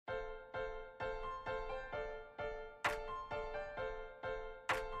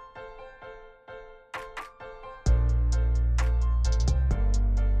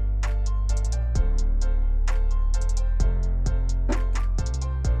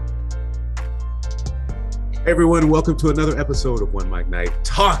Everyone, welcome to another episode of One Mic Night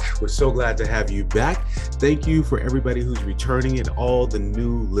Talk. We're so glad to have you back. Thank you for everybody who's returning and all the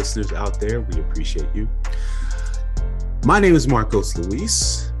new listeners out there. We appreciate you. My name is Marcos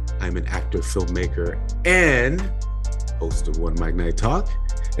Luis. I'm an actor, filmmaker, and host of One Mic Night Talk.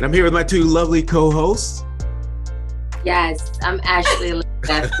 And I'm here with my two lovely co-hosts. Yes, I'm Ashley.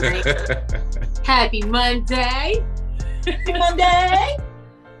 Happy Monday. Happy Monday.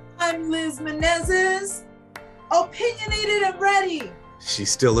 I'm Liz Menezes. Opinionated and ready. She's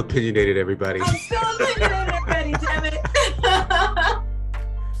still opinionated, everybody. I'm still opinionated and ready, damn it.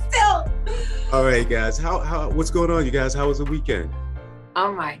 Still. All right, guys. What's going on, you guys? How was the weekend?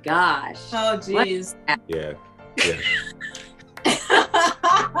 Oh my gosh. Oh geez. Yeah.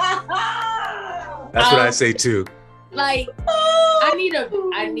 That's what I say too. Like, I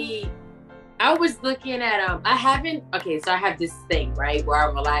was looking at, so I have this thing, right, where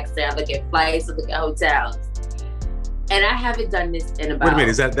I'm relaxing. I look at flights, I look at hotels. And I haven't done this in about... Wait a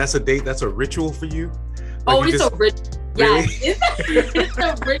minute, that's a date? That's a ritual for you? It's a ritual. Really? Yeah, it's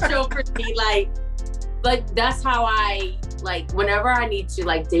a ritual for me. Like that's how I, like, whenever I need to,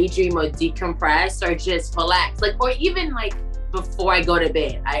 like, daydream or decompress or just relax, like, or even, like, before I go to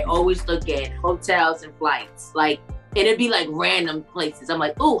bed, I always look at hotels and flights. Like, and it'd be, like, random places. I'm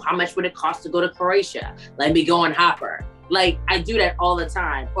like, oh, how much would it cost to go to Croatia? Let me go on Hopper. Like, I do that all the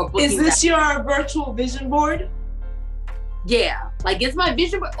time. Or is this your virtual vision board? Yeah, like, it's my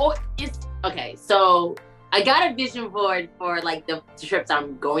vision board. Oh, it's okay. So I got a vision board for, like, the trips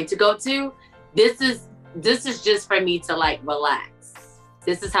I'm going to go to. This is just for me to, like, relax.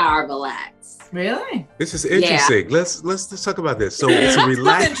 This is how I relax. Really? This is interesting. Yeah. Let's talk about this. So it's a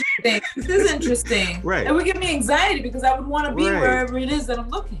relax. This is interesting. Right. It would give me anxiety because I would want to be wherever it is that I'm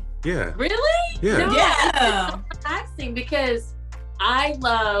looking. Yeah. Really? Yeah. No, yeah. It's relaxing because I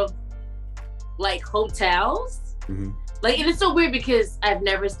love, like, hotels. Mm-hmm. Like, and it's so weird because I've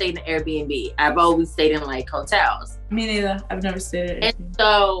never stayed in Airbnb. I've always stayed in, like, hotels. Me neither. I've never stayed in Airbnb. And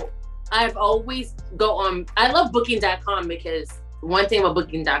so I've always I love booking.com because one thing about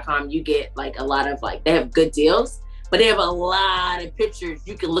booking.com, you get, like, a lot of, like, they have good deals, but they have a lot of pictures.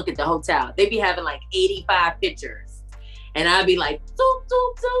 You can look at the hotel. They be having, like, 85 pictures. And I'd be like, zoop,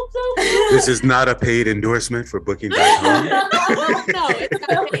 zoop, zoop, zoop. This is not a paid endorsement for booking.com. No, it's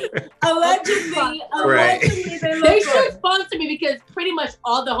not paid. Allegedly, right. They should sponsor me because pretty much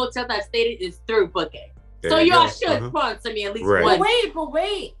all the hotels I've stayed in is through Booking. So y'all should sponsor me at least one. But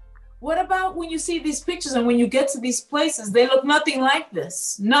wait. What about when you see these pictures and when you get to these places, they look nothing like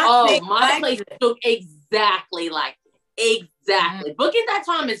this? My place look exactly like it. Exactly. Mm-hmm.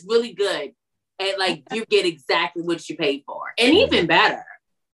 Booking.com is really good. And, like, you get exactly what you paid for. And even better.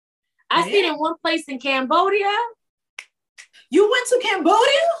 I stayed in one place in Cambodia. You went to Cambodia?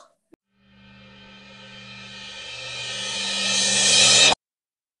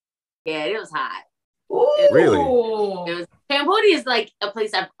 Yeah, it was hot. Really? Cambodia is, like, a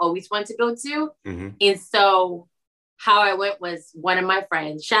place I've always wanted to go to. Mm-hmm. And so how I went was one of my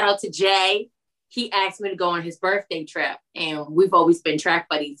friends, shout out to Jay. He asked me to go on his birthday trip. And we've always been track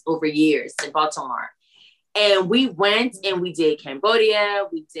buddies over years in Baltimore. And we went and we did Cambodia.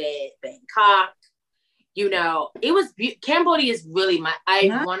 We did Bangkok. You know, it was, Cambodia is really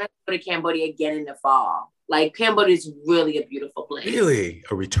I want to go to Cambodia again in the fall. Like, Cambodia is really a beautiful place. Really?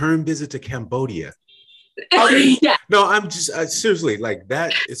 A return visit to Cambodia? Yeah. No, I'm just, seriously, like,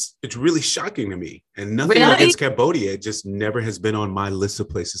 it's really shocking to me. And nothing against Cambodia. It just never has been on my list of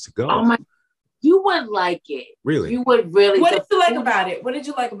places to go. Oh my, you would like it. Really? You would really. What did you like about it? What did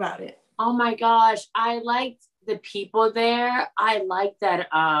you like about it? Oh my gosh. I liked the people there. I like that,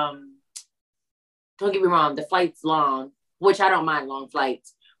 don't get me wrong, the flight's long, which I don't mind long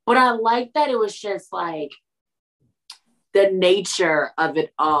flights. But I like that it was just, like, the nature of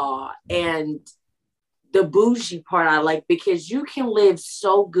it all. And the bougie part I like because you can live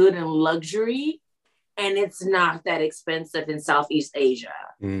so good in luxury and it's not that expensive in Southeast Asia.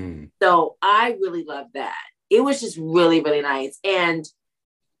 Mm. So I really love that. It was just really, really nice. And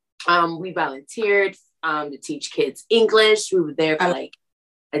we volunteered to teach kids English. We were there for, like,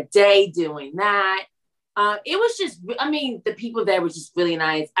 a day doing that. It was just, the people there were just really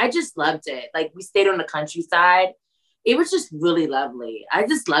nice. I just loved it. Like, we stayed on the countryside. It was just really lovely. I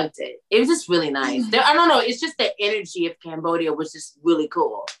just loved it. It was just really nice. I don't know. It's just the energy of Cambodia was just really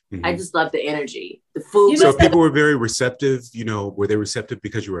cool. Mm-hmm. I just loved the energy. The food. So people were very receptive. You know, were they receptive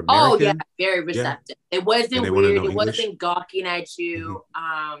because you were American? Oh, yeah. Very receptive. Yeah. It wasn't weird. It wasn't gawking at you.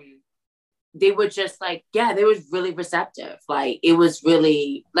 Mm-hmm. They were just like, yeah, they was really receptive. Like, it was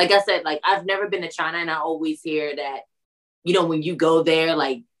really, like I said, like, I've never been to China and I always hear that you know, when you go there,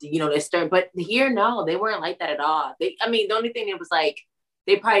 like, you know, they start, but here, no, they weren't like that at all. The only thing that was like,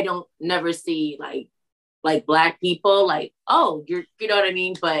 they probably don't never see like Black people, like, oh, you know what I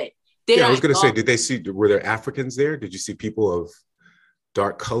mean? But yeah, I was going to say, were there Africans there? Did you see people of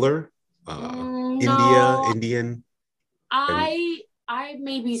dark color? No. Indian? I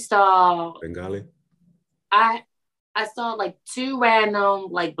maybe saw Bengali? I saw like 2 random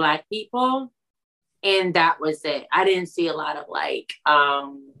like Black people, and that was it. I didn't see a lot of like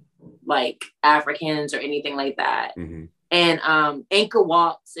Africans or anything like that. Mm-hmm. And Angkor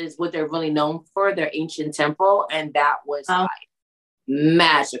Walks is what they're really known for, their ancient temple, and that was like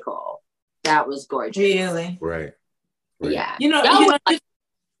magical. That was gorgeous. Really? Right. Yeah.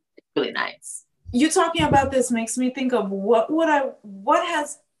 Really nice. You talking about this makes me think of which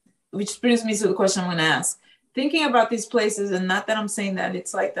brings me to the question I'm going to ask. Thinking about these places, and not that I'm saying that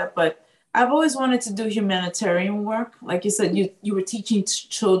it's like that, but I've always wanted to do humanitarian work. Like you said, you were teaching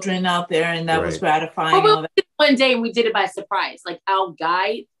children out there, and that was gratifying. Well, one day we did it by surprise. Like our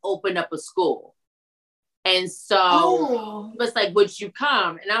guide opened up a school. And so it was like, would you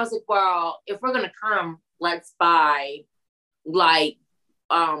come? And I was like, well, if we're going to come, let's buy like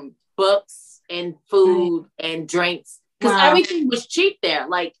books and food and drinks. Because everything was cheap there.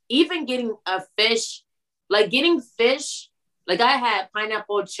 Like even getting fish, like I had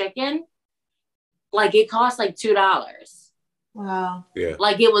pineapple chicken, like it cost like $2. Wow. Yeah.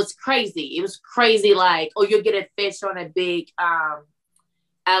 Like it was crazy. It was crazy. Like, oh, you'll get a fish on a big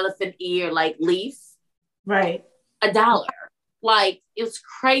elephant ear, like leaf. Right. $1. Like it was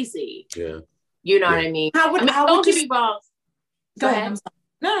crazy. Yeah. You know what I mean? Don't get me wrong. Go ahead.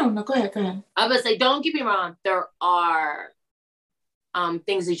 No, go ahead. I would say, don't get me wrong. There are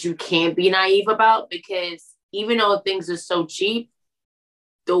things that you can't be naive about, because even though things are so cheap,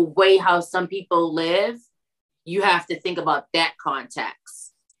 the way how some people live, you have to think about that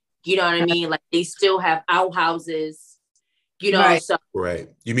context. You know what I mean? Like they still have outhouses, you know. Right. So right.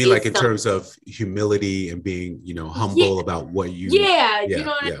 You mean like in terms of humility and being, you know, humble about what you. Yeah, you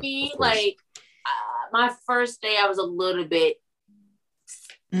know what I mean? Like my first day, I was a little bit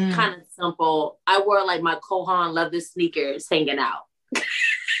kind of simple. I wore like my Kohan leather sneakers hanging out.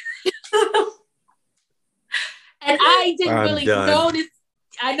 And I didn't really notice.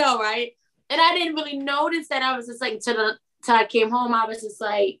 I know, right? And I didn't really notice that. I was just like, till I came home, I was just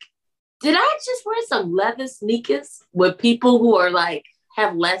like, did I just wear some leather sneakers with people who are like,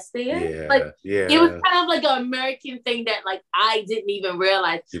 have less there? It was kind of like an American thing that like I didn't even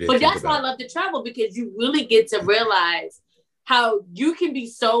realize. But that's why I love to travel, because you really get to realize how you can be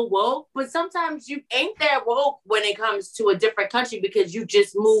so woke, but sometimes you ain't that woke when it comes to a different country, because you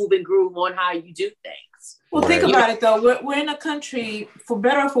just move and groove on how you do things. Well, think about it though. We're in a country, for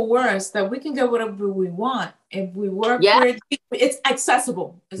better or for worse, that we can get whatever we want if we work for it. It's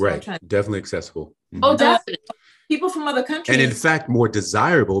accessible. Right. Definitely accessible. Mm-hmm. Oh, definitely. People from other countries. And in fact, more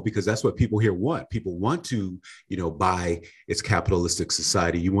desirable, because that's what people here want. People want to, you know, buy its capitalistic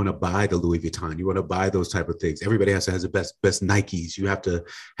society. You want to buy the Louis Vuitton. You want to buy those type of things. Everybody has to have the best Nikes. You have to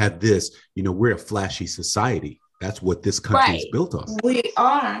have this. You know, we're a flashy society. That's what this country is built on. We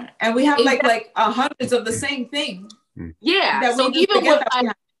are. And we have like hundreds of the same thing. Yeah. So even with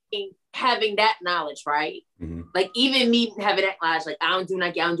having that knowledge, right? Mm-hmm. Like even me having that knowledge, like I don't do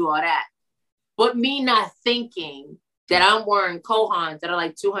Nike, I don't do all that. But me not thinking that I'm wearing Kohans that are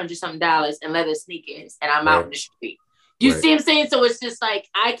like $200 something and leather sneakers, and I'm out in the street. You see what I'm saying? So it's just like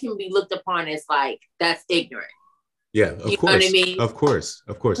I can be looked upon as like that's ignorant. Yeah, of course. Know what I mean? Of course.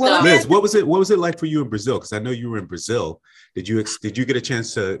 Well, Liz, what was it like for you in Brazil? Because I know you were in Brazil. Did you get a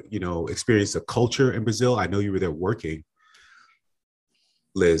chance to, you know, experience the culture in Brazil? I know you were there working.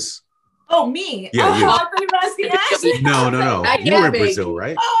 Liz. Oh, me? Yeah, you. I thought you were asking Ashley. No. You were in Brazil,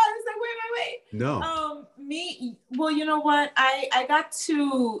 right? Oh, I was like, wait. No. Me, well, you know what? I got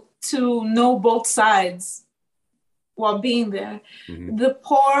to know both sides while being there. Mm-hmm. The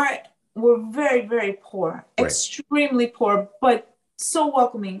poor were very, very poor, extremely poor, but so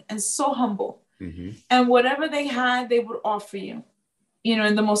welcoming and so humble. Mm-hmm. And whatever they had, they would offer you, you know,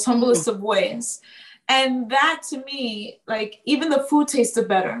 in the most humblest of ways. And that to me, like even the food tasted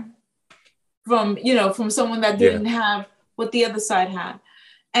better from someone that didn't have what the other side had.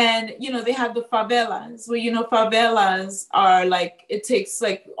 And, you know, they have the favelas where, you know, favelas are like, it takes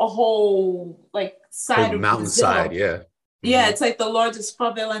like a whole like side of mountainside. Brazil. Yeah. Yeah, it's like the largest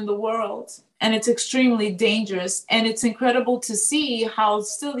favela in the world, and it's extremely dangerous. And it's incredible to see how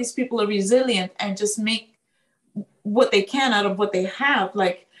still these people are resilient and just make what they can out of what they have.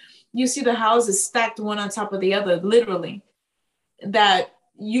 Like you see the houses stacked one on top of the other, literally, that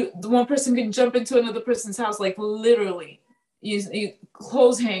the one person can jump into another person's house, like literally.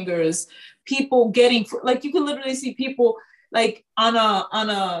 clothes hangers, people getting, like you can literally see people like on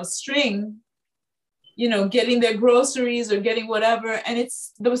a string, you know, getting their groceries or getting whatever. And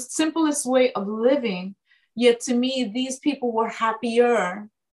it's the simplest way of living. Yet to me, these people were happier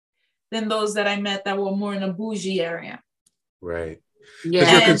than those that I met that were more in a bougie area. Right.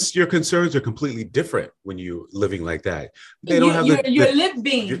 Yeah. Because your concerns are completely different when you're living like that. They don't have you're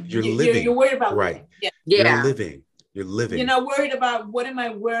living. You're living. You're worried about right. living. Yeah. You're living. You're living. You're not worried about what am I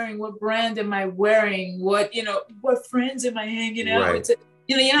wearing, what brand am I wearing, what, you know, what friends am I hanging out with.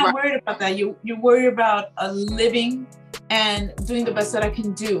 You know, you're not worried about that. You're worried about living and doing the best that I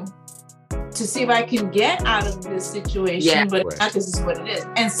can do to see if I can get out of this situation. Yeah. But not, this is what it is.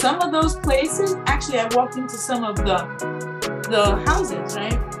 And some of those places, actually, I walked into some of the houses,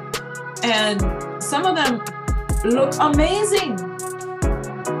 right? And some of them look amazing.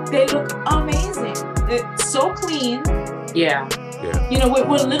 They look amazing. It's so clean. Yeah. Yeah. You know,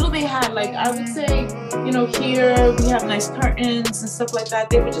 what little they had, like I would say, you know, here we have nice curtains and stuff like that.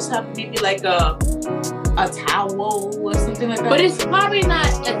 They would just have maybe like a towel or something like that. But it's probably not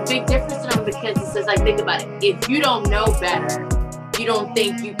a big difference to them because it says, like, think about it. If you don't know better, you don't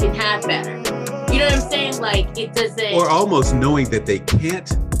think you can have better. You know what I'm saying? Like, it doesn't. Or almost knowing that they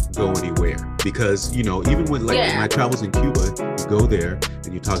can't go anywhere because, you know, even when in my travels in Cuba, you go there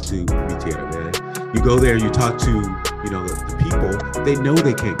and you talk to you go there, you talk to, you know, the people, they know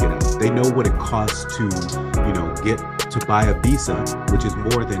they can't get out. They know what it costs to, you know, get to buy a visa, which is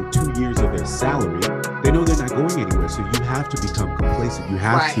more than 2 years of their salary. They know they're not going anywhere. So you have to become complacent. You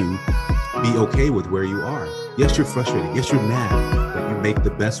have to be okay with where you are. Yes, you're frustrated. Yes, you're mad, but you make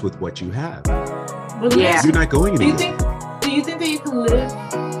the best with what you have. Well, you're not going anywhere. Do you think that you can live,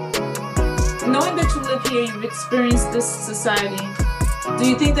 knowing that you live here, you've experienced this society, do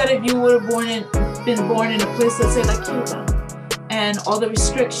you think that if you were been born in a place, let's say like Cuba, and all the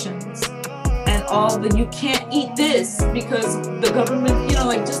restrictions and all the, you can't eat this because the government, you know,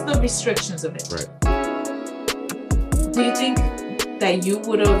 like just the restrictions of it. Right. Do you think that you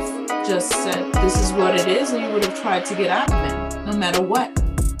would have just said, this is what it is, and you would have tried to get out of it, no matter what?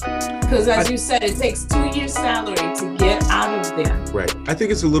 Because as you said, it takes 2 years' salary to get out of there. Right. I think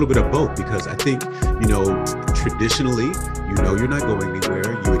it's a little bit of both because I think, you know, traditionally, you know you're not going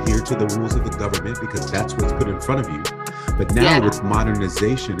anywhere. You adhere to the rules of the government because that's what's put in front of you. But now with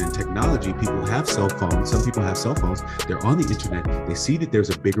modernization and technology, people have cell phones. Some people have cell phones. They're on the internet. They see that there's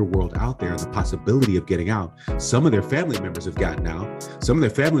a bigger world out there and the possibility of getting out. Some of their family members have gotten out. Some of their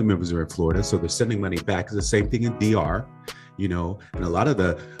family members are in Florida, so they're sending money back. It's the same thing in DR. You know, and a lot of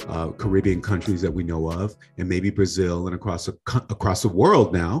the Caribbean countries that we know of, and maybe Brazil and across the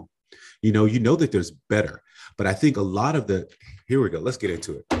world now, you know that there's better. But I think a lot of here we go. Let's get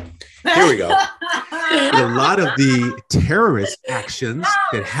into it. Here we go. A lot of the terrorist actions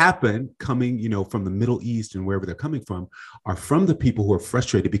that happen coming, you know, from the Middle East and wherever they're coming from are from the people who are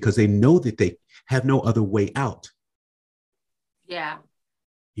frustrated because they know that they have no other way out. Yeah.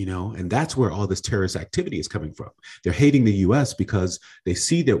 You know, and that's where all this terrorist activity is coming from. They're hating the US because they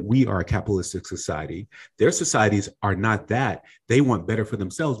see that we are a capitalistic society. Their societies are not that. They want better for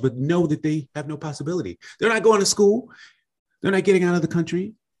themselves, but know that they have no possibility. They're not going to school. They're not getting out of the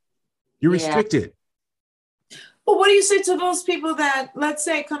country. You're restricted. But what do you say to those people that, let's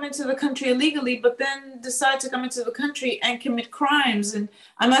say, come into the country illegally, but then decide to come into the country and commit crimes? And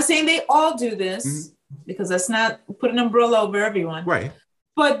I'm not saying they all do this because that's not put an umbrella over everyone. Right.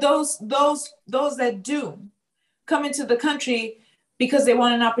 But those that do come into the country because they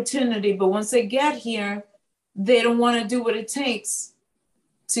want an opportunity, but once they get here, they don't want to do what it takes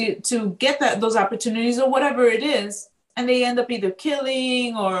to get those opportunities or whatever it is, and they end up either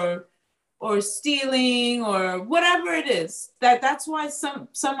killing or stealing or whatever it is. That's why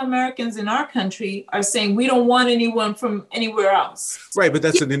some Americans in our country are saying we don't want anyone from anywhere else. Right, but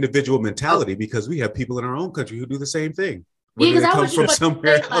that's an individual mentality because we have people in our own country who do the same thing. Whether they come from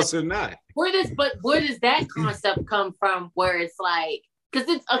somewhere else or not. Where does that concept come from? Where it's like, because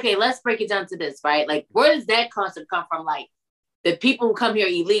it's okay. Let's break it down to this, right? Like, where does that concept come from? Like, the people who come here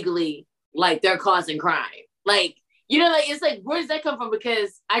illegally, like they're causing crime. Like, you know, like it's like, where does that come from?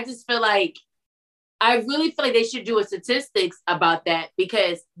 Because I just feel like, I really feel like they should do a statistics about that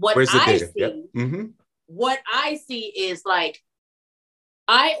because what I see is like,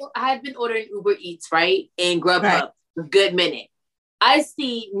 I've been ordering Uber Eats, right, and Grubhub. A good minute. I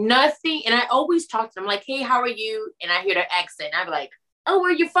see nothing, and I always talk to them like, "Hey, how are you?" And I hear their accent. I'm like, "Oh,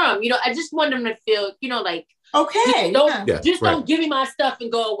 where are you from?" You know, I just want them to feel, you know, like, okay, don't give me my stuff and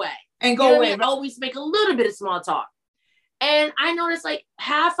go away. I mean? Always make a little bit of small talk. And I noticed like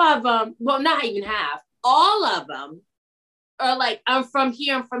half of them, well, not even half, all of them are like, I'm from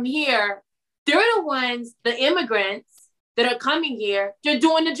here, they're the ones, the immigrants that are coming here, they're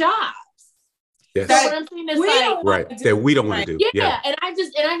doing the jobs. Yes. That's what I'm saying. It's like, right. That we don't want to do. Yeah. And I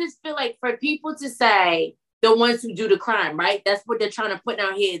just feel like for people to say the ones who do the crime, right? That's what they're trying to put in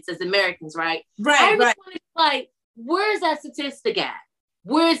our heads as Americans, right? Right. I just want to like, where's that statistic at?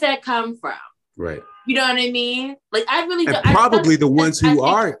 Where's that come from? Right. You know what I mean? Like I really and don't. Probably the ones who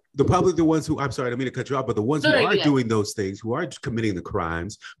I'm sorry, I didn't mean to cut you off, but the ones who are doing those things, who are committing the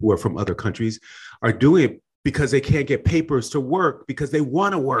crimes, who are from other countries, are doing it because they can't get papers to work because they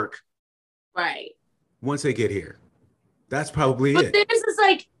want to work. Right. Once they get here. That's probably but it. But this is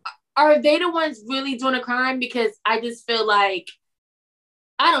like, are they the ones really doing a crime? Because I just feel like,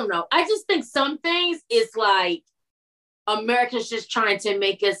 I don't know. I just think some things is like, America's just trying to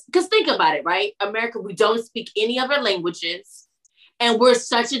make us, because think about it, right? America, we don't speak any other languages and we're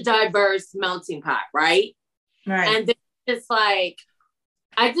such a diverse melting pot, right? Right. And then it's like,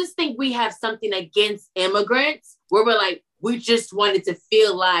 I just think we have something against immigrants where we're like, we just wanted to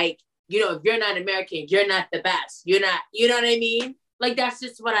feel like, you know, if you're not American, you're not the best. You're not, you know what I mean? Like, that's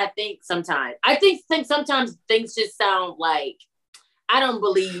just what I think sometimes. I think sometimes things just sound like, I don't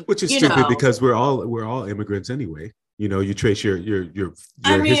believe. Which is stupid because we're all immigrants anyway. You know, you trace your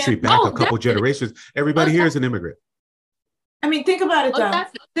history back a couple generations. Everybody here is an immigrant. I mean, think about it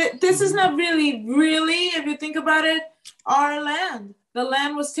though. This is not really, if you think about it, our land. The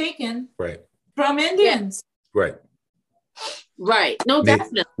land was taken from Indians. Right. Right. No,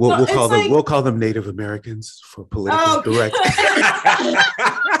 definitely. We'll call them Native Americans for political correct.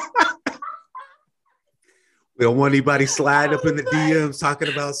 We don't want anybody sliding up in the DMs talking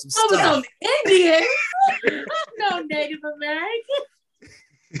about some stuff. Indian. No, Native American.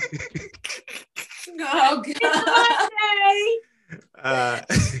 Oh, God.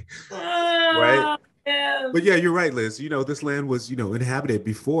 Right. Yeah. But yeah, you're right, Liz. You know, this land was, inhabited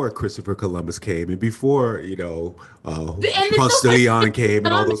before Christopher Columbus came and before, Ponce de Leon came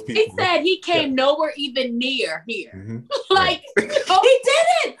and all those people. He said he came nowhere even near here. Mm-hmm. Like, he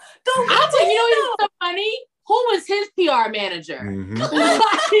didn't. It's so funny. Who was his PR manager? Mm-hmm. Like,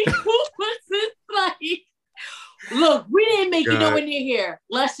 who was his, like, look, we didn't make you nowhere near here.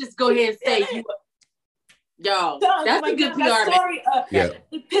 Let's just go ahead and say Yo, that's a good PR story.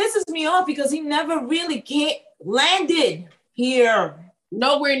 It pisses me off because he never really landed here.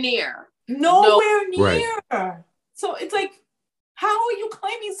 Nowhere near. Nowhere near. Right. So it's like, how are you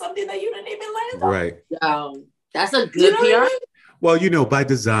claiming something that you didn't even land on? Right. That's a good PR. Well, by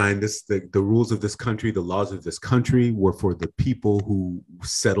design, the rules of this country, the laws of this country were for the people who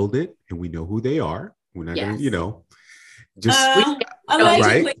settled it, and we know who they are. We're not going to,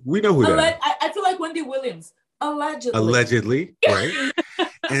 allegedly, right? We know who they are. I feel like Wendy Williams. Allegedly, right?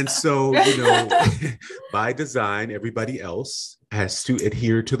 And so, by design, everybody else has to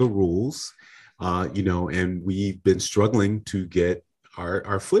adhere to the rules, and we've been struggling to get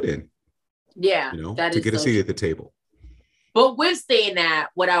our foot in. Yeah, to get a seat at the table. But with saying that,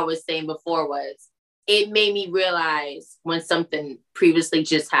 what I was saying before was, it made me realize when something previously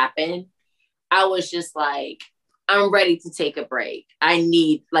just happened, I was just like, I'm ready to take a break. I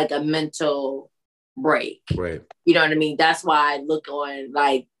need like a mental break. Right. You know what I mean? That's why I look on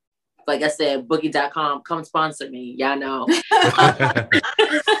like I said, boogie.com, come sponsor me. Y'all know.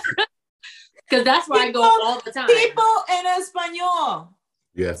 Because that's where I go all the time. People en español.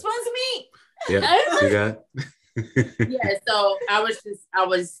 Yeah. Sponsor me. Yeah. See that? Yeah. So I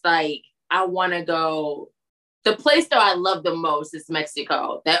was like, I want to go. The place that I love the most is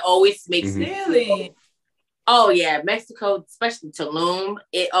Mexico. That always makes me really. Oh yeah, Mexico, especially Tulum,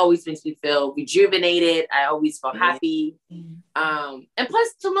 it always makes me feel rejuvenated. I always feel happy. And plus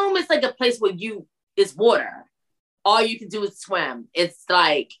Tulum is like a place where it's water. All you can do is swim. It's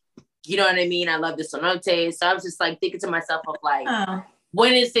like, you know what I mean? I love the cenotes. So I was just like thinking to myself of like,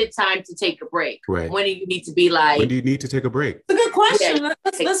 when is it time to take a break? Right. When do you need to be like? When do you need to take a break? It's a good question. Yeah.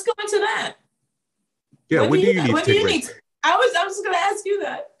 Let's go into that. Yeah. When do you need to take a break? I was just going to ask you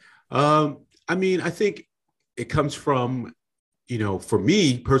that. I mean, I think it comes from, for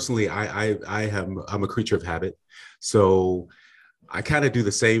me personally, I'm a creature of habit. So I kind of do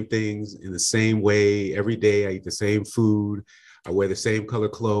the same things in the same way every day. I eat the same food. I wear the same color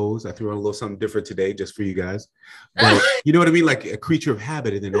clothes. I threw on a little something different today just for you guys. But you know what I mean? Like a creature of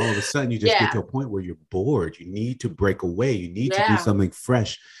habit. And then all of a sudden you just get to a point where you're bored. You need to break away. You need to do something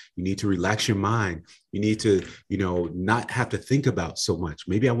fresh. You need to relax your mind. You need to, not have to think about so much.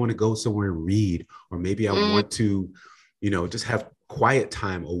 Maybe I want to go somewhere and read, or maybe I want to, just have quiet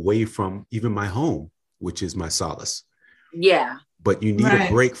time away from even my home, which is my solace. Yeah. But you need a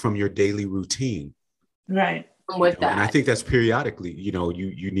break from your daily routine. Right. I'm with that. And I think that's periodically,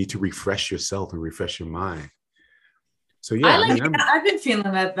 you need to refresh yourself and refresh your mind. So yeah, I've been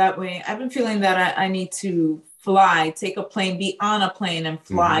feeling that way. I've been feeling that I need to fly, take a plane, be on a plane and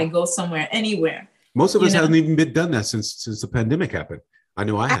fly, go somewhere, anywhere. Most of us haven't even been done that since the pandemic happened. I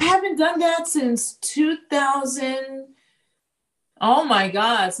know I haven't done that since 2000. Oh my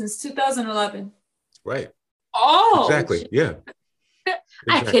God, since 2011. Right. Oh, exactly. Yeah.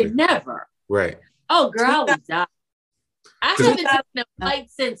 I could never. Right. Oh, girl, I would die. I haven't taken a flight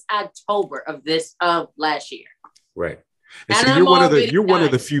since October of last year. Right. And so you're one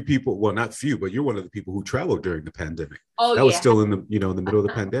of the few people, well, not few, but you're one of the people who traveled during the pandemic. Oh, that was still in the middle of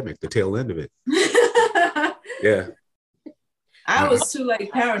the pandemic, the tail end of it. Yeah. I was too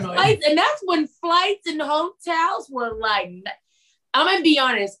paranoid. And that's when flights and hotels were I'm gonna be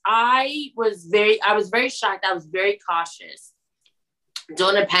honest. I was very shocked. I was very cautious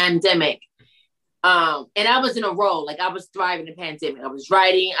during the pandemic. And I was in a role, I was thriving in the pandemic. I was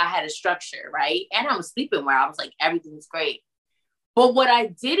writing, I had a structure, right? And I was sleeping well. I was everything's great. But what I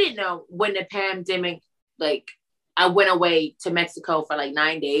didn't know when the pandemic, I went away to Mexico for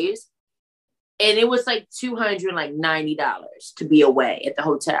 9 days. And it was $290 to be away at the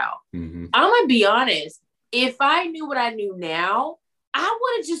hotel. Mm-hmm. I'm gonna be honest. If I knew what I knew now, I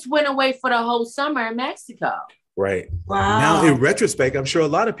would have just went away for the whole summer in Mexico. Right. Wow. Now, in retrospect, I'm sure a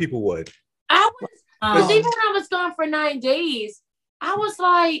lot of people would. Because even when I was gone for 9 days, I was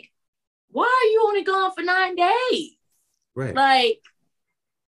like, why are you only gone for 9 days? Right.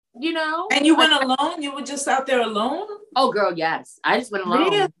 And you went alone? You were just out there alone? Oh, girl, yes. I just went alone.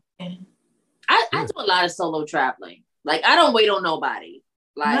 Really? I do a lot of solo traveling. I don't wait on nobody.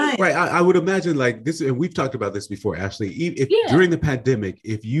 Nice. Right. I would imagine this, and we've talked about this before, Ashley. During the pandemic,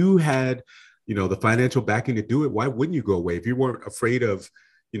 if you had, the financial backing to do it, why wouldn't you go away? If you weren't afraid of,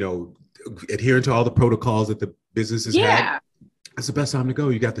 adhering to all the protocols that the businesses had, that's the best time to go.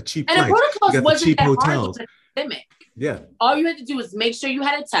 You got the cheap flights. And the protocols you got wasn't the cheap that hotels. hard with the pandemic. Yeah. All you had to do was make sure you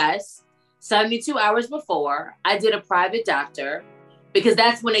had a test 72 hours before. I did a private doctor because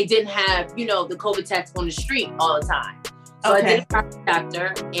that's when they didn't have, the COVID test on the street all the time. So I did a private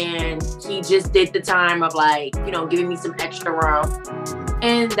doctor and he just did the time of giving me some extra room.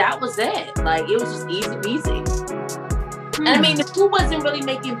 And that was it. It was just easy peasy. And I mean, the food wasn't really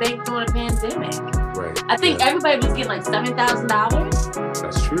making bank during the pandemic. Right. I think everybody was getting $7,000.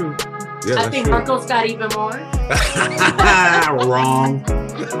 That's true. Yeah, I think Marcos got even more. Wrong.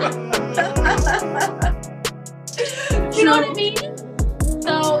 You know what I mean?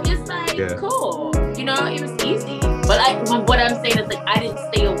 So it's cool. It was easy. But what I'm saying is I didn't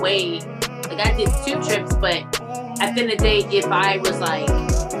stay away. I did 2 trips, but at the end of the day, if I was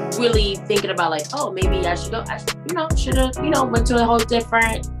really thinking about maybe I should go, should have, went to a whole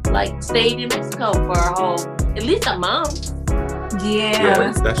different, stayed in Mexico for at least a month.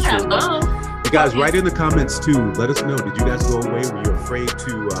 Yeah, that's true. You guys, write in the comments too. Let us know. Did you guys go away? Were you afraid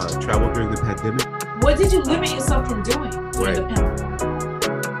to travel during the pandemic? What did you limit yourself from doing during the pandemic?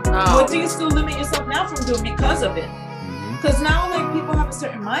 What do you still limit yourself now from doing because of it? Because now, people have a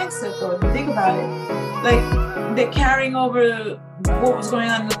certain mindset, though. If you think about it, they're carrying over what was going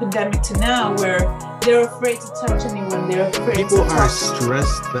on in the pandemic to now, where they're afraid to touch anyone. They're afraid. People are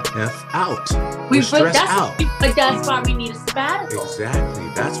stressed the F out. We're stressed out. But that's why we need a sabbatical.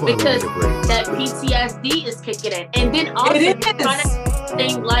 Exactly. That's why because we need a break. That PTSD is kicking in, and then also you're trying to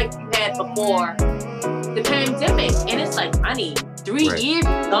same life you had before the pandemic, and it's honey, 3 years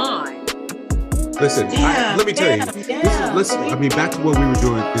gone. Listen, let me tell you. Back to what we were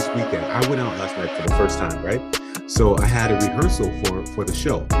doing this weekend. I went out last night for the first time, right? So I had a rehearsal for the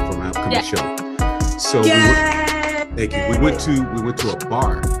show, for my upcoming show. So we went to a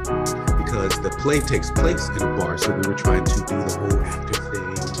bar because the play takes place in a bar. So we were trying to do the whole actor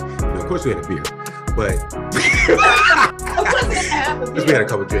thing. Of course we had a beer, but we had a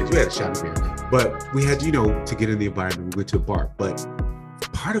couple of drinks. We had a shot of beer, but we had to get in the environment. We went to a bar, but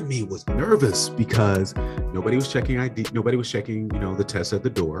part of me was nervous because nobody was checking ID. Nobody was checking, the test at the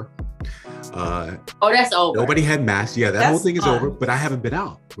door. That's over. Nobody had masks. Yeah, that whole thing is over, but I haven't been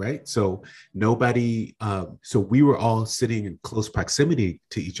out, right? So nobody, so we were all sitting in close proximity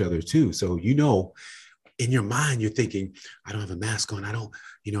to each other too. So, in your mind, you're thinking, I don't have a mask on. I don't,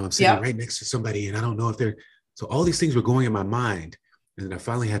 I'm sitting right next to somebody and I don't know if they're, so all these things were going in my mind. And then I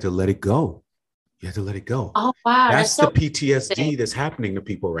finally had to let it go. You have to let it go. Oh, wow. That's the PTSD that's happening to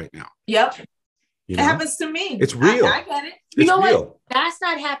people right now. Yep. It happens to me. It's real. I get it. You know real. What? That's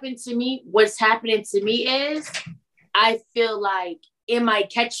not happened to me. What's happening to me is I feel am I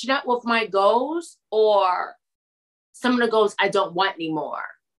catching up with my goals or some of the goals I don't want anymore?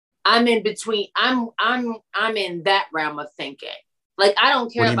 I'm in between. I'm in that realm of thinking. Like, I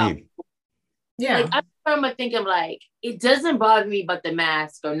don't care What do you about. mean? Yeah. Like, I'm thinking like, it doesn't bother me, but the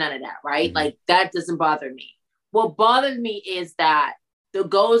mask or none of that, right? Mhm. Like, that doesn't bother me. What bothered me is that the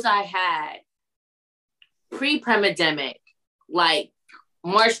goals I had pre-pandemic, like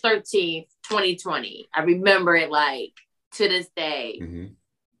March 13th, 2020. I remember it like to this day. Mm-hmm.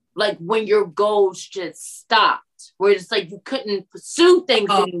 Like when your goals just stopped, where it's like you couldn't pursue things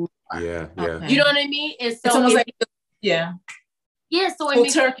anymore. Yeah. Okay. You know what I mean? And so it's almost like, yeah. Yeah, so it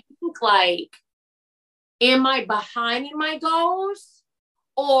makes me think like, am I behind in my goals?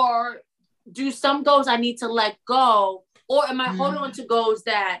 Or do some goals I need to let go? Or am I holding on to goals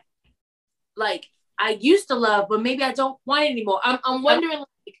that like I used to love, but maybe I don't want it anymore? I'm wondering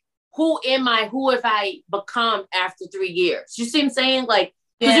like, who am I? Who have I become after 3 years? You see what I'm saying? Like,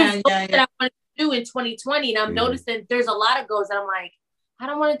 because there's goals that I wanted to do in 2020, and I'm noticing there's a lot of goals that I'm like, I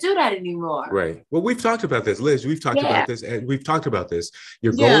don't want to do that anymore. Right. Well, we've talked about this, Liz. We've talked about this, and we've talked about this.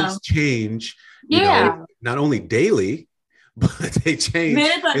 Your goals change, you know, not only daily, but they change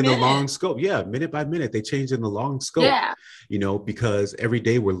in the long scope. Yeah, minute by minute, they change in the long scope. Yeah. You know, because every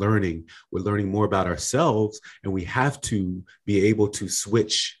day we're learning more about ourselves, and we have to be able to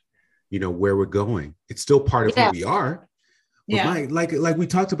switch, you know, where we're going. It's still part of who we are. But like we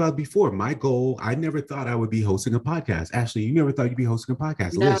talked about before, my goal, I never thought I would be hosting a podcast. Ashley, you never thought you'd be hosting a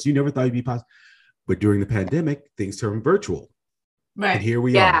podcast. No. Liz, you never thought you'd be possible. But during the pandemic, things turned virtual. Right. And here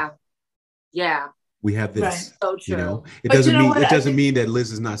we are. Yeah. We have this. Right. So true. You know, it doesn't mean that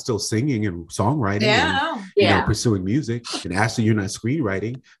Liz is not still singing and songwriting and you know, pursuing music. And Ashley, you're not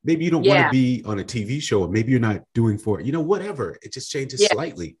screenwriting. Maybe you don't want to be on a TV show, or maybe you're not doing you know, whatever. It just changes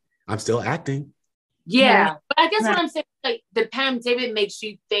slightly. I'm still acting. Yeah. But I guess what I'm saying, like, the pandemic makes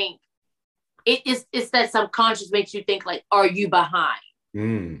you think, it's that subconscious makes you think like, are you behind?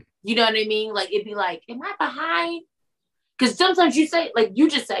 Mm. You know what I mean? Like, it'd be like, am I behind? Because sometimes you say, like you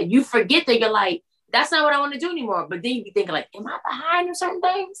just said, you forget that you're like, that's not what I want to do anymore. But then you be thinking like, am I behind in certain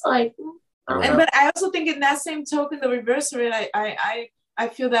things? Like, but I also think in that same token, the reverse of it, I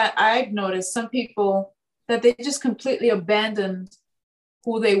feel that I've noticed some people that they just completely abandoned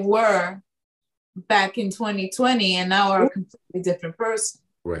who they were back in 2020 and now are a completely different person.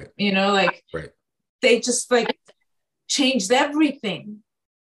 Right. You know, like they just like changed everything.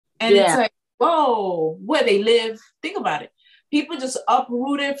 And it's like, whoa, where they live. Think about it. People just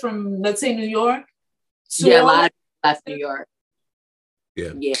uprooted from, let's say, New York. A lot of left New York.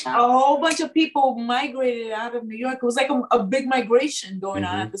 Yeah. A whole bunch of people migrated out of New York. It was like a big migration going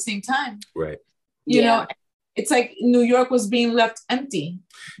on at the same time. Right. You know, it's like New York was being left empty.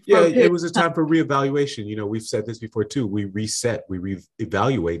 Yeah, it was a time for reevaluation. You know, we've said this before too. We reset, we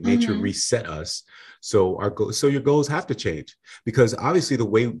reevaluate. Nature reset us. So your goals have to change, because obviously the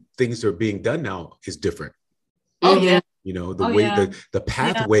way things are being done now is different. Oh yeah. You know, the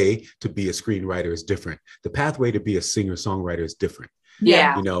pathway to be a screenwriter is different. The pathway to be a singer-songwriter is different.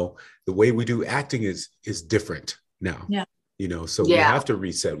 Yeah. You know, the way we do acting is different now. Yeah. You know, so we have to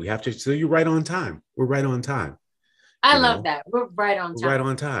reset. We have to. So you're right on time. We're right on time. I love that. We're right on time. We're right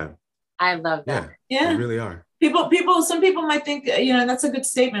on time. I love that. Yeah. We really are. Some people might think, you know, that's a good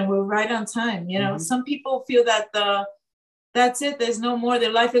statement. We're right on time. You know, some people feel that that's it. There's no more.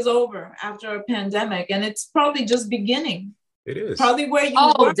 Their life is over after a pandemic, and it's probably just beginning. It is probably where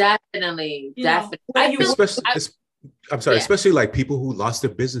you. Work, definitely. Especially like people who lost their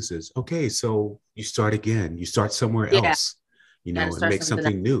businesses. Okay, so you start again. You start somewhere else. You know, and make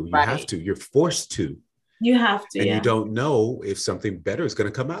something new. You have to. You're forced to. You have to. And you don't know if something better is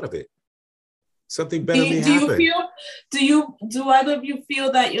going to come out of it. Something better may happen. Do either of you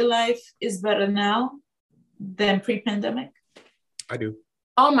feel that your life is better now than pre-pandemic? I do.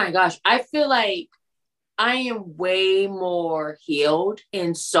 Oh my gosh. I feel like I am way more healed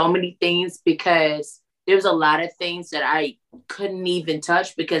in so many things, because there's a lot of things that I couldn't even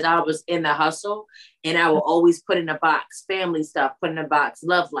touch because I was in the hustle, and I will always put in a box, family stuff, put in a box,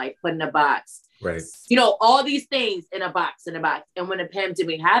 love life, put in a box. Right. You know, all these things in a box. And when the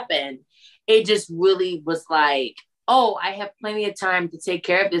pandemic happened, it just really was like, oh, I have plenty of time to take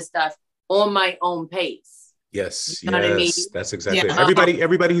care of this stuff on my own pace. Yes. You know what I mean? That's exactly it.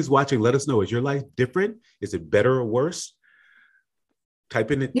 Everybody who's watching, let us know. Is your life different? Is it better or worse? Type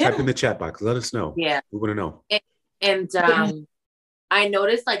in the chat box. Let us know. Yeah. We want to know. And I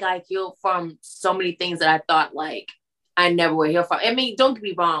noticed like I healed from so many things that I thought like I never would heal from. I mean, don't get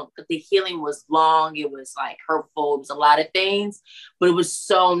me wrong, but the healing was long. It was like hurtful. It was a lot of things, but it was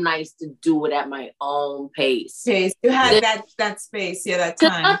so nice to do it at my own pace. Okay, you had that space, that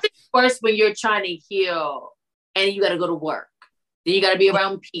time. Nothing's worse when you're trying to heal and you got to go to work. Then you got to be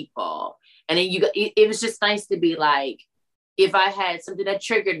around people. And then it was just nice to be like, if I had something that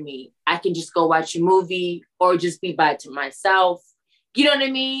triggered me, I can just go watch a movie or just be by to myself. You know what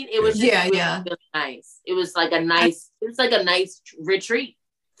I mean? It was just really nice. It was like a nice retreat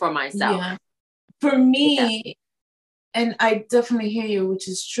for myself. Yeah. For me, and I definitely hear you, which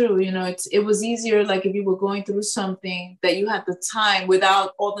is true. You know, it was easier, like if you were going through something that you had the time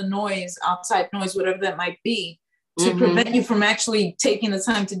without all the noise, outside noise, whatever that might be, to prevent you from actually taking the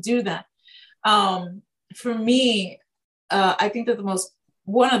time to do that. For me, I think that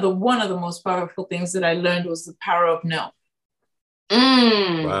one of the most powerful things that I learned was the power of no.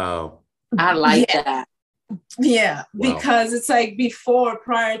 Wow. I like that. Yeah, wow. Because it's like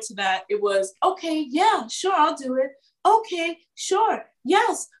prior to that, it was, okay, yeah, sure, I'll do it. Okay, sure,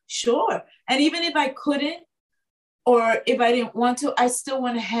 yes, sure. And even if I couldn't, or if I didn't want to, I still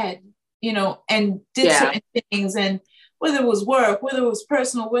went ahead, you know, and did certain things. And whether it was work, whether it was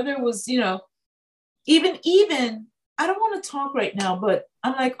personal, whether it was, you know, even, I don't want to talk right now, but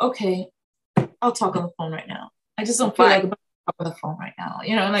I'm like, okay, I'll talk on the phone right now. I just don't feel like talking on the phone right now,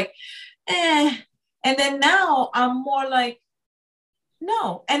 you know, like, And then now I'm more like,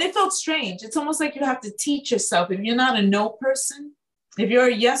 no. And it felt strange. It's almost like you have to teach yourself. If you're not a no person, if you're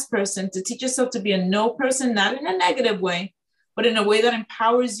a yes person, to teach yourself to be a no person, not in a negative way, but in a way that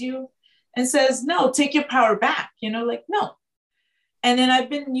empowers you and says, no, take your power back, you know, like, no. And then I've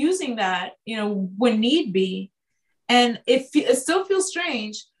been using that, you know, when need be. And it still feels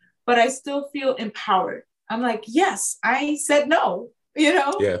strange, but I still feel empowered. I'm like, yes, I said no. You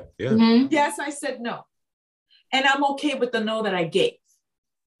know? Yeah. Yes, I said no. And I'm okay with the no that I gave.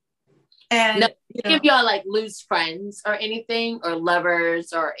 And now, if y'all like lose friends or anything, or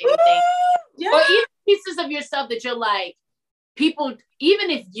lovers or anything, or even pieces of yourself that you're like, people, even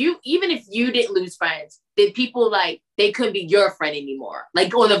if you didn't lose friends, that people like, they couldn't be your friend anymore,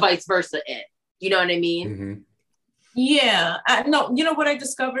 like on the vice versa end. You know what I mean? Mm-hmm. Yeah. No, you know what I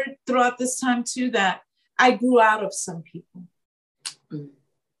discovered throughout this time too, that I grew out of some people.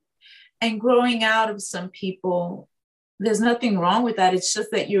 And growing out of some people, there's nothing wrong with that. It's just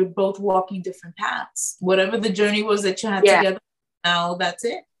that you're both walking different paths. Whatever the journey was that you had together, now that's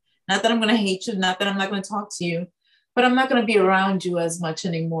it. Not that I'm going to hate you, not that I'm not going to talk to you, but I'm not going to be around you as much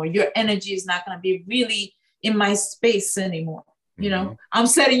anymore. Your energy is not going to be really in my space anymore. You know, I'm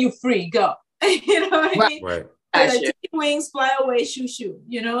setting you free, go. You know what I mean? Right. Take your wings, fly away, shoo, shoo,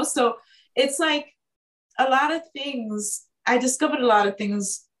 you know? So it's like a lot of things, I discovered a lot of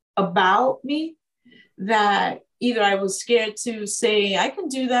things about me that either I was scared to say, I can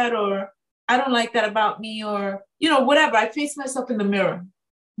do that, or I don't like that about me, or, you know, whatever. I faced myself in the mirror,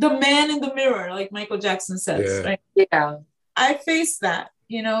 the man in the mirror, like Michael Jackson says, right? Yeah. I faced that,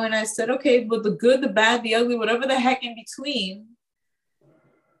 you know, and I said, okay, but the good, the bad, the ugly, whatever the heck in between,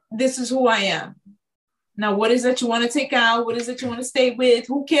 this is who I am. Now, what is that you want to take out? What is it you want to stay with?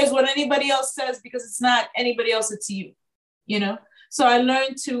 Who cares what anybody else says? Because it's not anybody else, it's you, you know? So I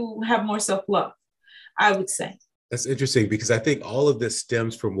learned to have more self-love, I would say. That's interesting, because I think all of this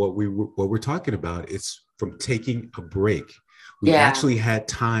stems from what we're talking about. It's from taking a break. We actually had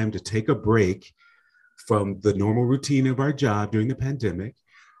time to take a break from the normal routine of our job during the pandemic,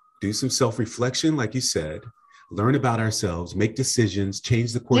 do some self-reflection, like you said, learn about ourselves, make decisions,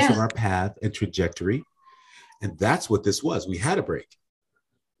 change the course of our path and trajectory. And that's what this was. We had a break.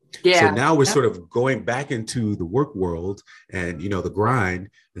 So now we're sort of going back into the work world and, you know, the grind.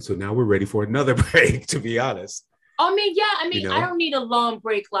 And so now we're ready for another break, to be honest. I mean, you know? I don't need a long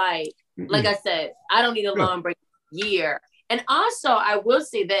break. Like I said, I don't need a long break year. And also I will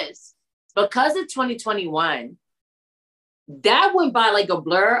say this, because of 2021, that went by like a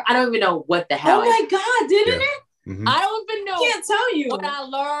blur. I don't even know what the hell. Oh my God, didn't it? Mm-hmm. I don't even know. I can't tell you what I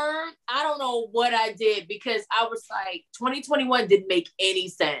learned. I don't know what I did, because I was like, 2021 didn't make any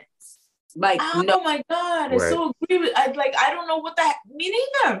sense. Like, oh my God, I so agree with. I don't know what that. Me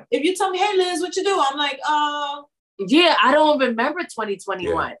neither. If you tell me, hey Liz, what you do? I'm like, yeah, I don't remember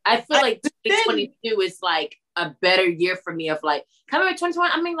 2021. Yeah. I feel like 2022 is like a better year for me. Of like, coming to 2021.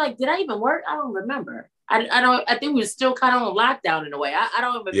 I mean, like, did I even work? I don't remember. I think we were still kind of on lockdown in a way. I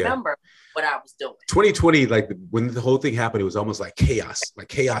don't remember what I was doing. 2020, like when the whole thing happened, it was almost like chaos. Like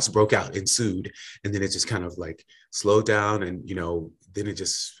chaos broke out, ensued, and then it just kind of like slowed down, and you know, then it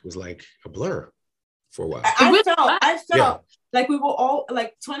just was like a blur for a while. I felt like we were all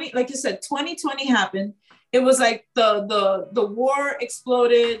like like you said, 2020 happened. It was like the war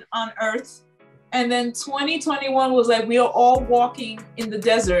exploded on Earth. And then 2021 was like, we are all walking in the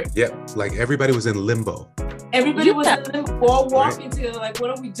desert. Yep. Like everybody was in limbo. Everybody was in limbo. We're all walking together. Like, what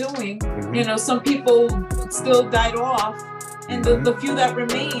are we doing? Mm-hmm. You know, some people still died off. And the few that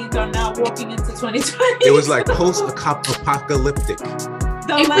remained are now walking into 2020. It was like post-apocalyptic.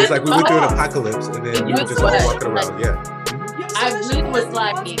 It was like we went through an apocalypse, and then we were just all walking around. Yeah. I really was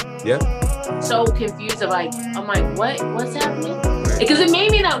like, so confused. I'm like, what's happening? Because it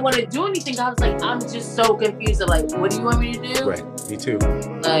made me not want to do anything. I was like, I'm just so confused. What do you want me to do? Right. Me too. Me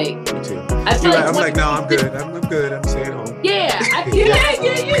too. I feel I'm like, no, I'm good. I'm good. I'm staying home. Yeah.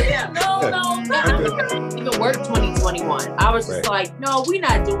 No. I didn't even work 2021. I was just like, no, we're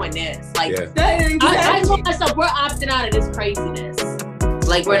not doing this. I told myself, we're opting out of this craziness.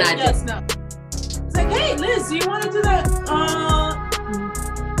 We're not just. No. It's like, hey, Liz, do you want to do that?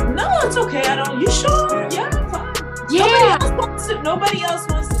 No, it's okay. I don't. You sure? Yeah, I'm fine. Yeah. Nobody else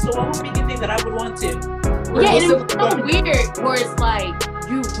wants to, so what would make you think that I would want to? Yeah, and it's so weird where it's like,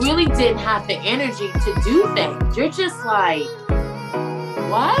 you really didn't have the energy to do things. You're just like,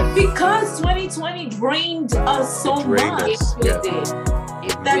 what? Because 2020 drained us so much. It really did.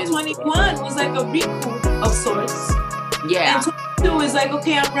 That 21 was like a reboot of sorts. Yeah. And 22 is like,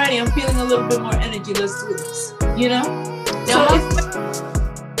 okay, I'm ready. I'm feeling a little bit more energy. Let's do this. You know? Now,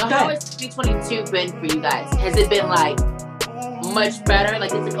 how has 2022 been for you guys? Has it been much better?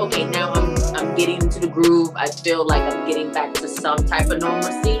 Is it okay? Now I'm getting into the groove. I feel like I'm getting back to some type of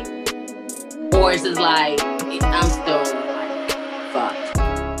normalcy, or is it I'm still fucked?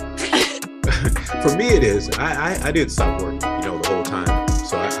 For me, it is. I didn't stop working, the whole time.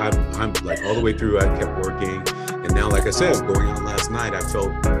 So I'm all the way through. I kept working, and now, like I said, going out last night, I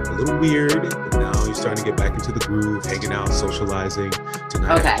felt a little weird. But now you're starting to get back into the groove, hanging out, socializing.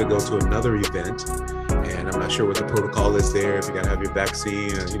 Tonight I have to go to another event, and I'm not sure what the protocol is there. If you got to have your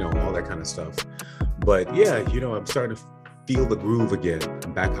vaccine, all that kind of stuff. But yeah, I'm starting to feel the groove again.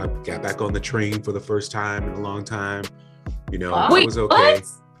 I'm back. I got back on the train for the first time in a long time. It was okay. What?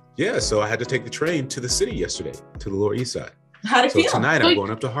 Yeah, so I had to take the train to the city yesterday, to the Lower East Side. How'd it feel? Tonight I'm going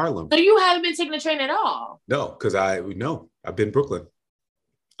up to Harlem. So you haven't been taking the train at all? No, because I've been in Brooklyn.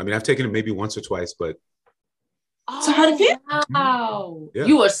 I mean, I've taken it maybe once or twice, but. So how'd it feel? Wow. Yeah.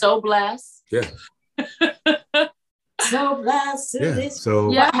 You are so blessed. Yeah. So blessed. Yeah.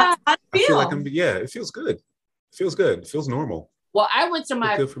 So how'd it feel? I feel like it feels good. It feels good. It feels normal. Well, I went to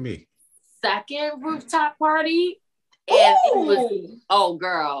my good for me. second rooftop party. And it was,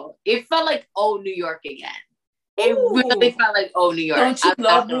 girl, it felt like old New York again. It really felt like old New York. Don't you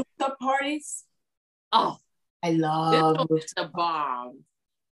love rooftop parties? Oh, I love the bomb.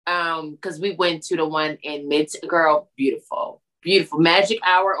 Because we went to the one in Midtown. Beautiful Magic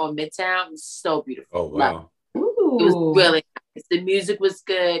Hour on Midtown was so beautiful. Oh wow. It was really nice. The music was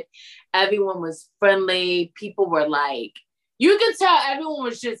good. Everyone was friendly. People were you could tell everyone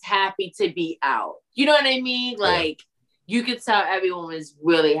was just happy to be out. You know what I mean? You could tell everyone was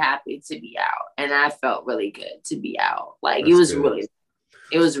really happy to be out, and I felt really good to be out. It was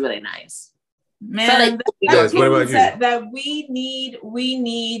really nice. Man, what about you? That we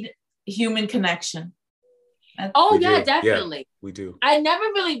need human connection. Definitely. Yeah, we do. I never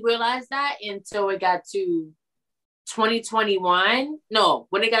really realized that until it got to 2021. No,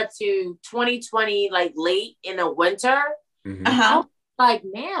 when it got to 2020, late in the winter, I was like,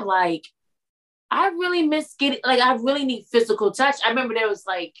 man, I really miss getting, I really need physical touch. I remember there was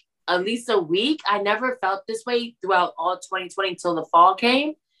at least a week. I never felt this way throughout all 2020 until the fall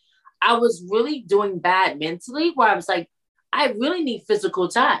came. I was really doing bad mentally where I was like, I really need physical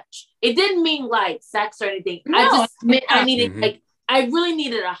touch. It didn't mean sex or anything. No, I just meant I needed, I really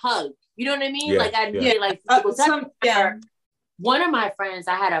needed a hug. You know what I mean? Yeah, I needed physical touch. One of my friends,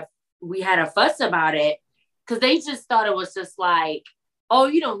 we had a fuss about it because they just thought it was just oh,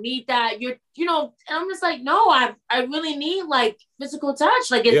 you don't need that. And I'm just like, no, I really need physical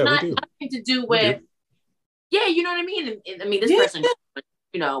touch. It's not nothing to do with, you know what I mean? And I mean, this person,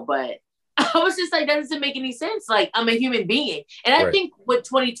 but I was just that doesn't make any sense. I'm a human being. And I think what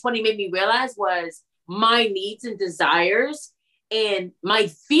 2020 made me realize was my needs and desires and my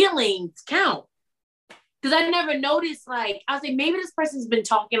feelings count. Because I never noticed, I was like, maybe this person's been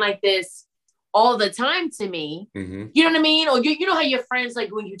talking like this all the time to me. Mm-hmm. You know what I mean? Or you know how your friends,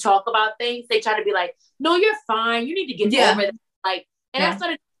 when you talk about things, they try to be like, no, you're fine. You need to get over it. I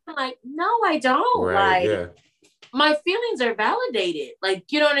started no, I don't. Right, my feelings are validated.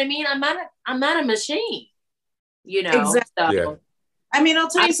 You know what I mean? I'm not a machine. Exactly. So, yeah. I mean, I'll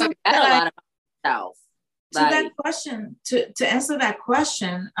tell you something a lot about myself. That question, to answer that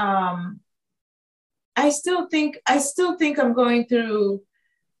question, I still think I'm going through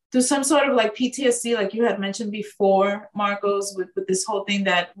some sort of PTSD, like you had mentioned before, Marcos, with this whole thing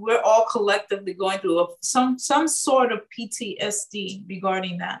that we're all collectively going through some sort of PTSD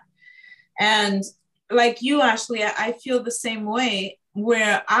regarding that. And like you, Ashley, I feel the same way,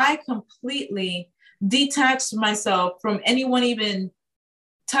 where I completely detached myself from anyone even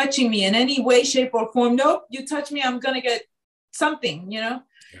touching me in any way, shape, or form. Nope, you touch me, I'm gonna get something, you know?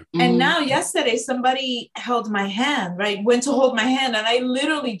 Yeah. And now yesterday, somebody held my hand, right? Went to hold my hand, and I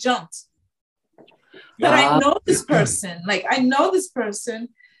literally jumped. But I know this person,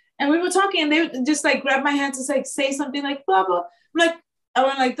 and we were talking, and they just like grabbed my hand to say something like blah blah. I'm like, I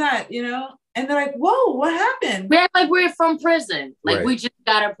went like that, you know, and they're like, "Whoa, what happened?" We act like we're from prison, like Right. we just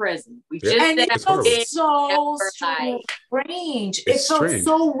got out of prison. We just And it felt so like, strange. It's It felt strange.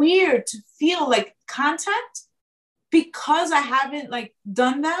 so weird to feel like contact, because I haven't like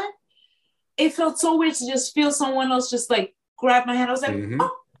done that. It felt so weird to just feel someone else just like grab my hand. I was like,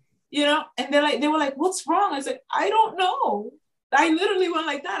 oh, you know, and they were like, "What's wrong?" I was like, "I don't know." I literally went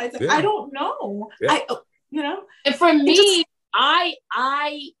like that. I said, "I don't know." You know. And for me,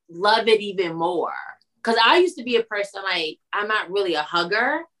 I love it even more, because I used to be a person like, I'm not really a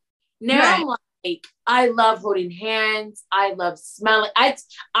hugger. Now I'm like, I love holding hands. I love smelling.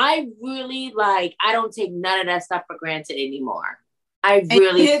 I really like, I don't take none of that stuff for granted anymore. I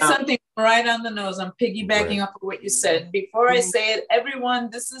really hit something right on the nose. I'm piggybacking off of what you said. Before I say it, everyone,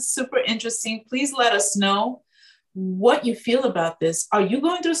 this is super interesting. Please let us know what you feel about this. Are you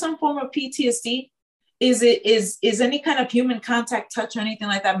going through some form of PTSD? Is any kind of human contact, touch, or anything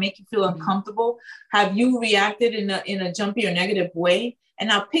like that make you feel uncomfortable? Have you reacted in a jumpy or negative way? And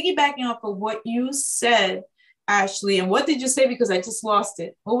now piggybacking off of what you said, Ashley, and what did you say? Because I just lost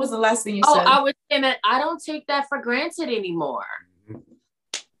it. What was the last thing you said? I was saying that I don't take that for granted anymore.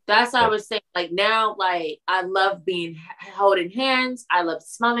 That's what I was saying. Like now, like I love being holding hands. I love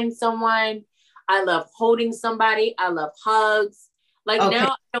smelling someone. I love holding somebody. I love hugs. Like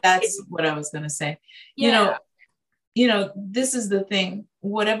now, that's what I was gonna say. Yeah. You know, this is the thing.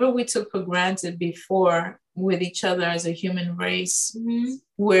 Whatever we took for granted before with each other as a human race,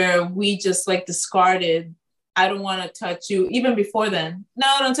 where we just like discarded, I don't want to touch you. Even before then, no,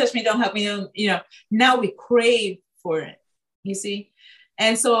 don't touch me, don't help me. You know, now we crave for it. You see,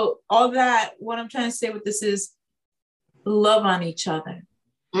 and so all that. What I'm trying to say with this is, love on each other,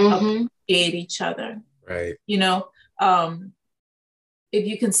 appreciate each other. Right. You know, if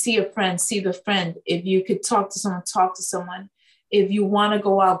you can see a friend, see the friend. If you could talk to someone, talk to someone. If you want to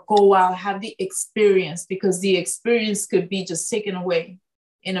go out, have the experience, because the experience could be just taken away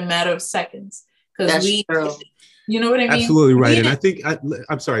in a matter of seconds. Because you know what I mean? Absolutely right. And I think,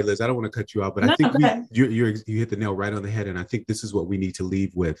 I'm sorry, Liz, I don't want to cut you off, but I think you hit the nail right on the head. And I think this is what we need to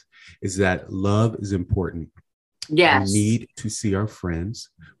leave with, is that love is important. Yes. We need to see our friends.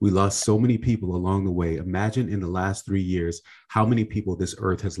 We lost so many people along the way. Imagine in the last 3 years, how many people this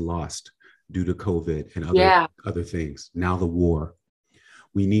earth has lost due to COVID and other things. Now the war.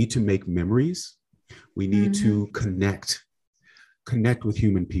 We need to make memories. We need to connect with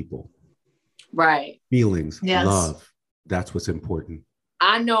human people. Right. Feelings, love. That's what's important.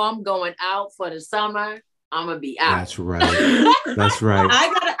 I know I'm going out for the summer. I'm gonna be out. That's right. That's right. I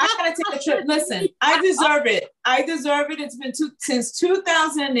gotta take a trip. Listen, I deserve it. It's been since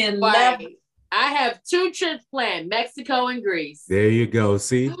 2011. Right. I have 2 trips planned: Mexico and Greece. There you go.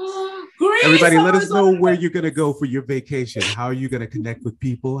 See, Greece, everybody, let us know where you're gonna go for your vacation. How are you gonna connect with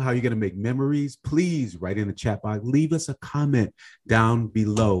people? How are you gonna make memories? Please write in the chat box. Leave us a comment down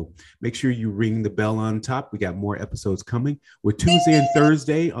below. Make sure you ring the bell on top. We got more episodes coming. We're Tuesday and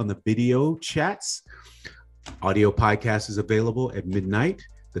Thursday on the video chats. Audio podcast is available at midnight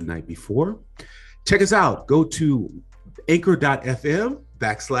the night before. Check us out. Go to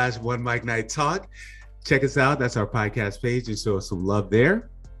anchor.fm/One Mic Night Talk. Check us out. That's our podcast page, and show us some love there.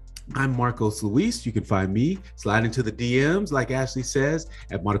 I'm Marcos Luis. You can find me. Slide into the DMs, like Ashley says,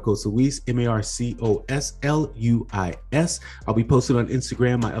 at Marcos Luis, MarcosLuis. I'll be posting on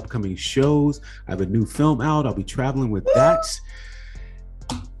Instagram my upcoming shows. I have a new film out. I'll be traveling with that.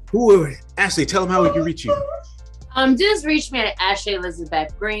 Ashley, tell them how we can reach you. Just reach me at Ashley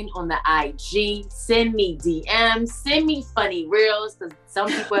Elizabeth Green on the IG. Send me DMs. Send me funny reels, because some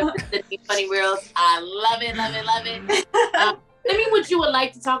people have to send me funny reels. I love it, love it, love it. Send me what you would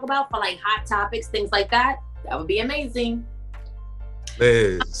like to talk about for like hot topics, things like that. That would be amazing.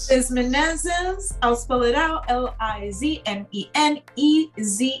 Liz Menezes. I'll spell it out.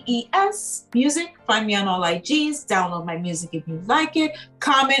 LIZMENEZES. Music. Find me on all IGs. Download my music if you like it.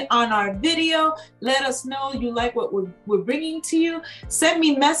 Comment on our video. Let us know you like what we're bringing to you. Send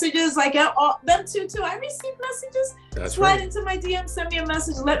me messages, like them too. I receive messages. Slide into my DM. Send me a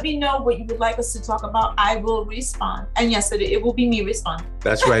message. Let me know what you would like us to talk about. I will respond. And yes, it will be me responding.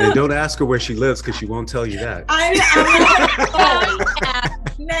 That's right. And don't ask her where she lives, because she won't tell you that.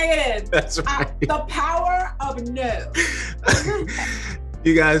 Negative. That's right. The power of no.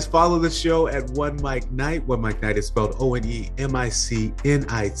 You guys follow the show at One Mic Night. One Mic Night is spelled ONEMICNITE.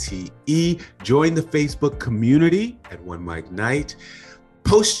 Join the Facebook community at One Mic Night.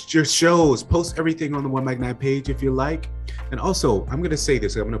 Post your shows, post everything on the One Mic Night page if you like. And also, I'm going to say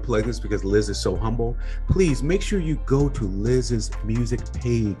this, I'm going to plug this because Liz is so humble. Please make sure you go to Liz's music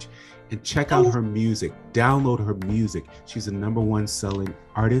page and check out her music. Download her music. She's the #1 selling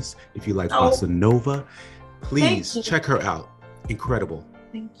artist. If you like Bossa Nova, please check her out. Incredible.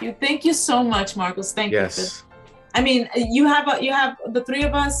 Thank you. Thank you so much, Marcos. Thank you. Yes. I mean, you have the three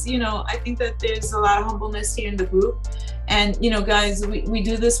of us, you know, I think that there's a lot of humbleness here in the group. And, you know, guys, we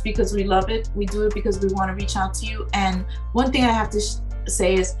do this because we love it. We do it because we want to reach out to you. And one thing I have to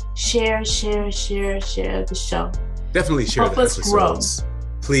say is share the show. Definitely share the episodes.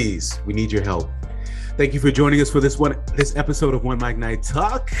 Please, we need your help. Thank you for joining us for this episode of One Mic Night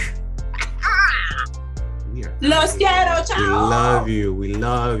Talk. Los quiero, ciao. We love you. We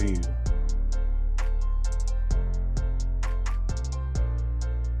love you.